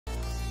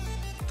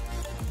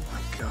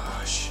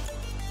gosh.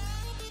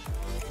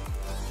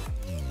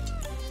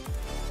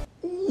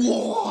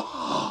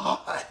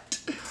 What?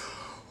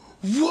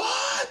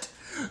 What?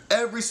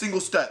 Every single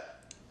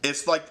step.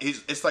 It's like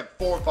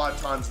 4 or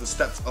 5 times the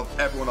steps of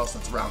everyone else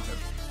that's around him.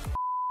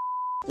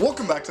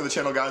 Welcome back to the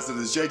channel, guys. It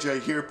is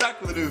JJ here,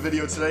 back with a new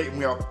video today, and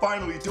we are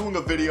finally doing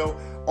a video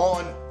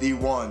on the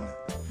one,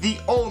 the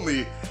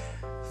only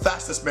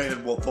fastest man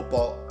in world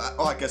football.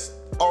 I guess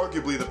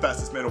arguably the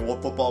fastest man in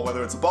world football,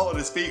 whether it's a ball at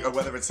his feet or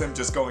whether it's him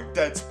just going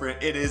dead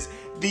sprint. It is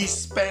the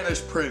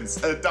Spanish Prince,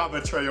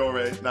 Adama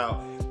Traorè.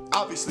 Now,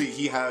 obviously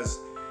he has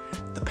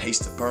the pace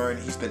to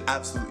burn. He's been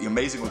absolutely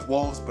amazing with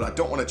Wolves, but I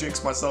don't want to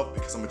jinx myself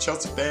because I'm a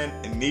Chelsea fan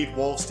and need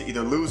Wolves to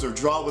either lose or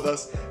draw with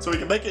us so we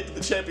can make it to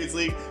the Champions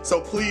League.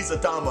 So please,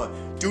 Adama,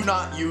 do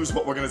not use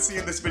what we're going to see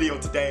in this video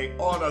today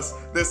on us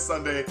this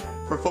Sunday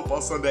for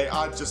Football Sunday.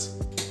 I'm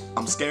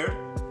scared.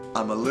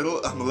 I'm a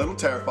little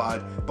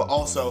terrified, but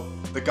also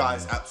the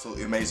guy's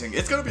absolutely amazing.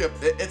 It's gonna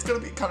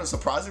be kind of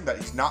surprising that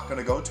he's not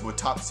gonna go to a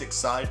top 6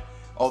 side,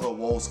 although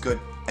Wolves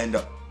could end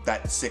up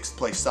that 6th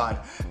place side.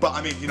 But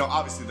I mean, you know,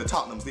 obviously the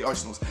Tottenhams, the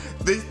Arsenals,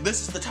 this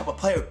is the type of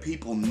player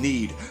people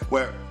need,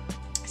 where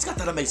he's got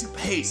that amazing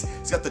pace,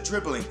 he's got the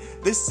dribbling.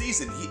 This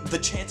season, the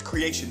chance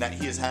creation that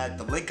he has had,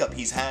 the link up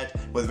he's had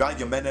with Raul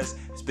Jimenez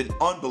has been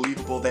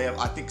unbelievable. They have,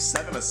 I think,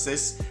 7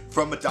 assists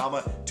from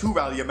Adama to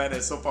Raul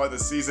Jimenez so far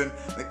this season.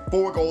 I think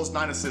 4 goals,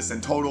 9 assists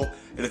in total,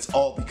 and it's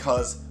all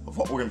because of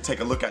what we're going to take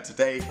a look at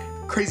today.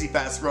 Crazy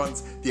fast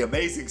runs, the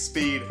amazing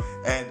speed,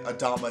 and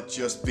Adama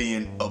just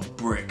being a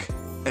brick.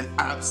 An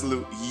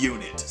absolute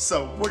unit.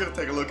 So we're going to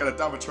take a look at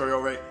Adama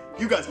Traorè.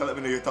 You guys can let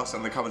me know your thoughts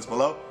in the comments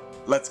below.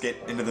 Let's get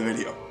into the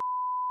video.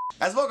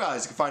 As well,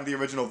 guys, you can find the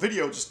original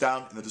video just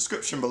down in the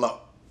description below.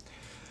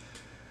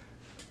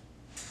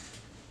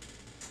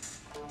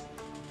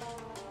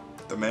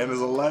 The man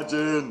is a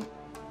legend.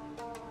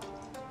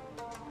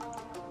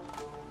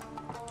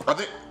 I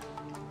think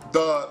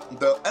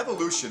the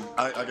evolution,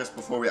 I guess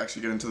before we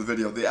actually get into the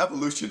video, the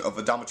evolution of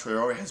Adama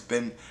Traorè has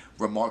been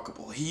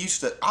remarkable.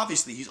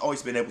 Obviously he's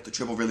always been able to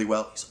dribble really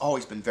well. He's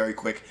always been very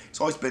quick. He's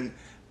always been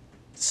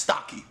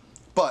stocky.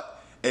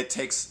 But it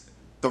takes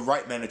the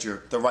right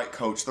manager, the right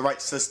coach, the right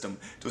system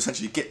to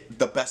essentially get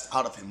the best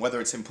out of him,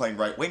 whether it's him playing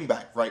right wing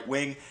back, right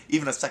wing,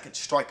 even a second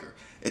striker.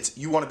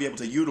 You want to be able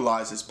to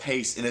utilize his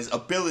pace and his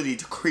ability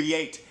to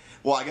create.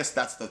 Well, I guess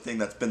that's the thing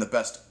that's been the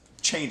best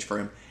change for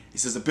him,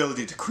 is his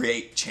ability to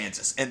create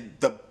chances, and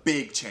the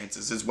big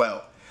chances as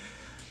well.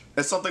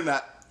 It's something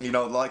that, you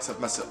know, the likes of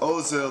Mesut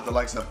Ozil, the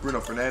likes of Bruno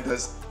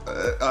Fernandes,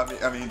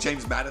 I mean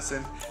James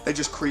Maddison, they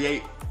just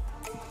create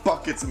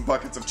buckets and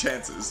buckets of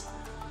chances.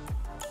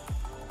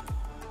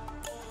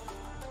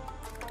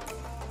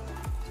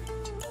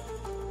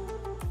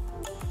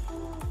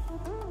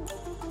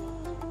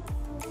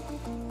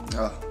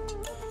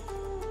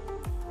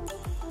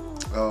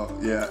 Oh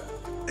yeah,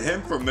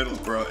 him from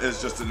Middlesbrough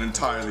is just an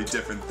entirely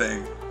different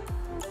thing.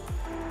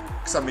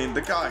 Cause I mean,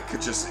 the guy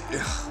could just,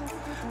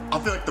 I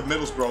feel like the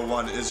Middlesbrough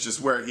one is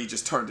just where he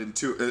just turned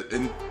into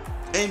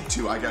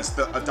I guess,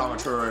 the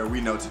Adama Traorè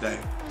we know today.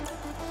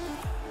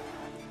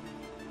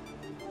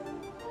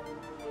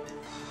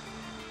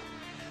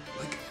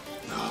 Like,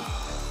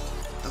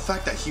 the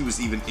fact that he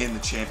was even in the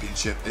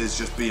championship is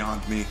just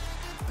beyond me.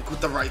 Like, with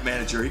the right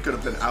manager, he could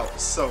have been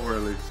out so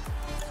early.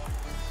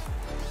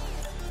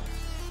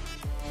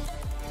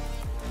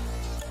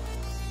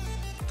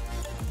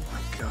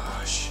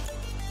 Gosh.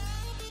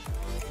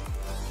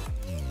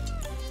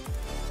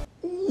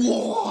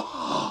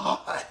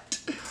 What?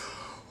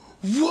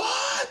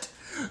 What?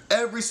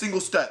 Every single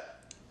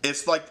step.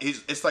 It's like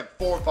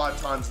 4 or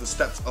 5 times the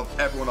steps of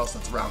everyone else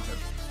that's around him.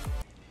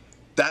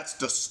 That's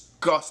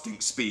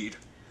disgusting speed.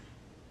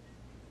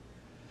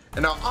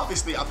 And now,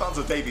 obviously,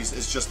 Alphonso Davies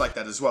is just like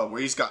that as well, where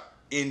he's got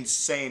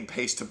insane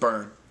pace to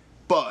burn.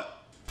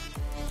 But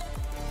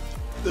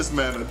this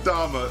man,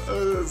 Adama,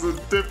 is a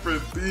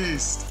different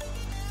beast.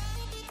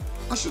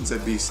 I shouldn't say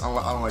beast. I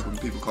don't like when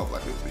people call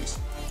black people beast.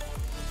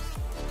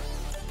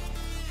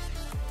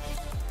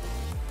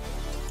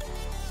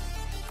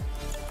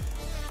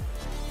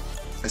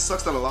 It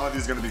sucks that a lot of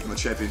these are going to be from the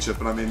championship,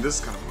 but I mean, this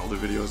is kind of an older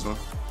video as well.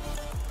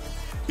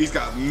 He's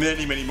got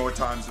many, many more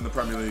times in the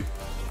Premier League.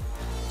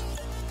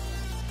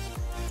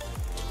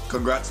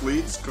 Congrats,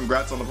 Leeds.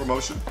 Congrats on the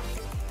promotion.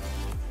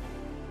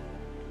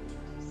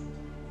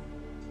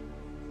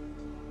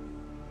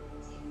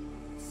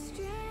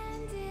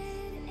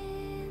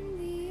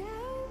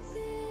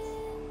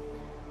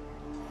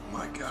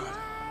 My God.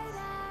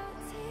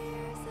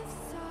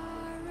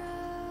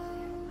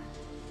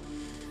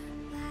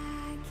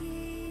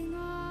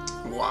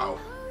 Wow.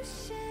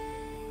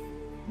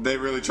 They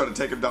really tried to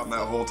take him down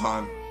that whole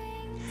time.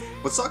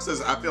 What sucks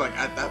is I feel like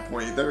at that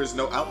point there is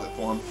no outlet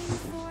for him.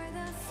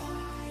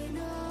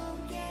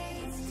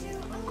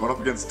 Going up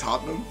against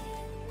Tottenham.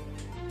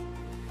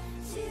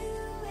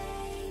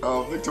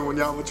 Oh, Victor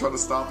Wanyama trying to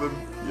stop him.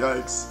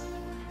 Yikes.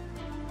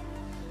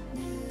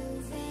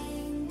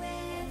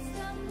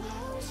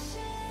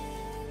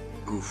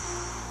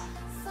 Oof.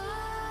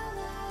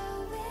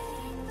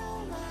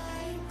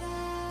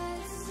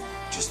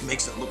 just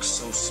makes it look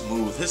so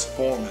smooth. His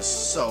form is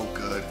so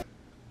good.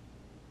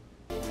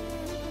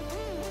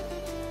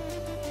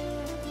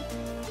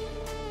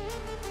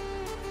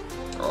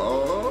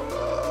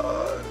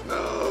 Oh,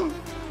 no.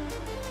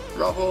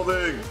 Drop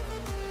holding.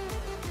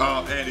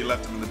 Oh, and he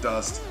left him in the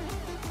dust.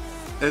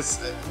 That's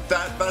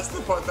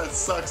the part that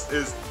sucks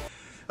is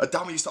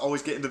Adama used to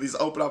always get into these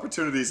open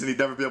opportunities and he'd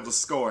never be able to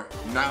score.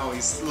 Now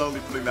he's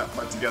slowly putting that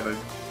part together.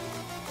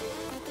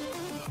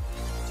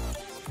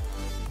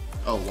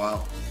 Oh,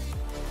 wow.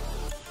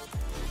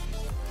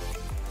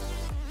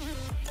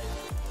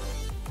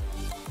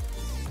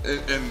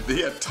 And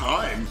he had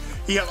time.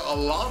 He had a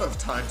lot of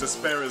time to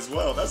spare as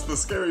well. That's the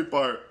scary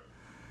part.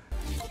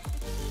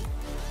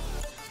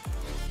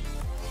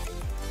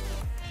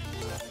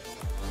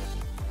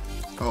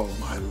 Oh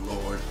my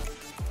lord.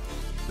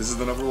 This is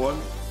the number one?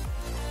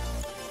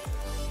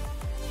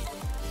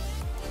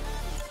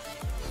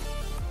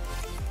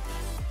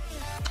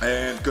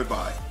 And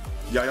goodbye.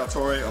 Yaya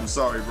Toure, I'm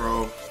sorry,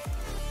 bro.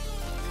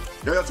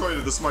 Yaya Toure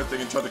did the smart thing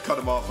and tried to cut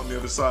him off on the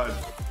other side.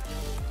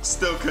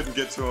 Still couldn't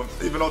get to him.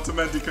 Even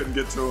Otamendi couldn't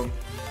get to him.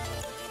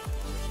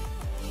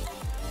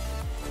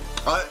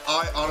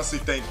 I honestly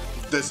think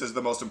this is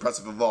the most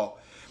impressive of all.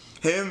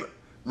 Him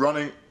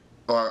running,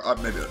 or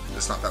maybe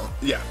it's not that one.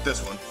 Yeah,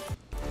 this one.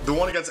 The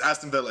one against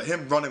Aston Villa,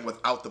 him running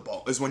without the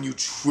ball is when you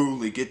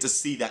truly get to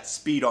see that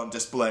speed on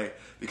display,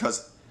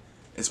 because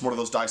it's one of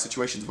those dire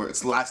situations where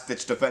it's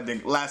last-ditch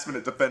defending,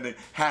 last-minute defending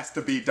has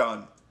to be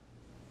done.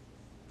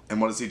 And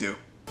what does he do?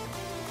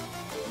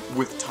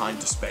 With time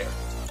to spare.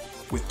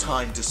 With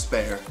time to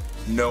spare,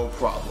 no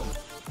problem.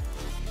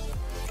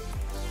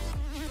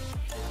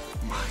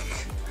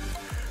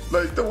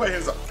 Like the way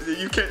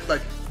you can't,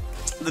 like,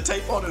 the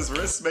tape on his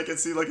wrists make it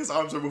seem like his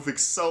arms are moving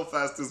so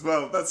fast as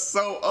well. That's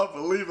so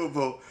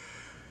unbelievable.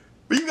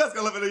 But you guys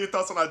gotta let me know your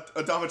thoughts on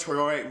Adama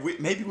Traorè.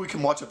 Maybe we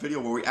can watch a video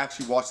where we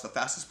actually watch the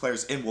fastest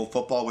players in world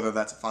football, whether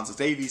that's Alphonso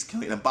Davies,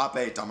 Kylian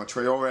Mbappe, Adama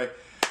Traorè,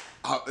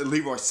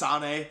 Leroy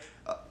Sané.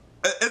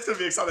 It's gonna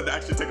be exciting to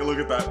actually take a look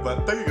at that.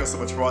 But thank you guys so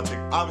much for watching.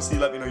 Obviously,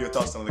 let me know your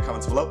thoughts down in the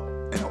comments below,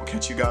 and I will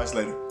catch you guys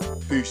later.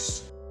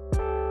 Peace.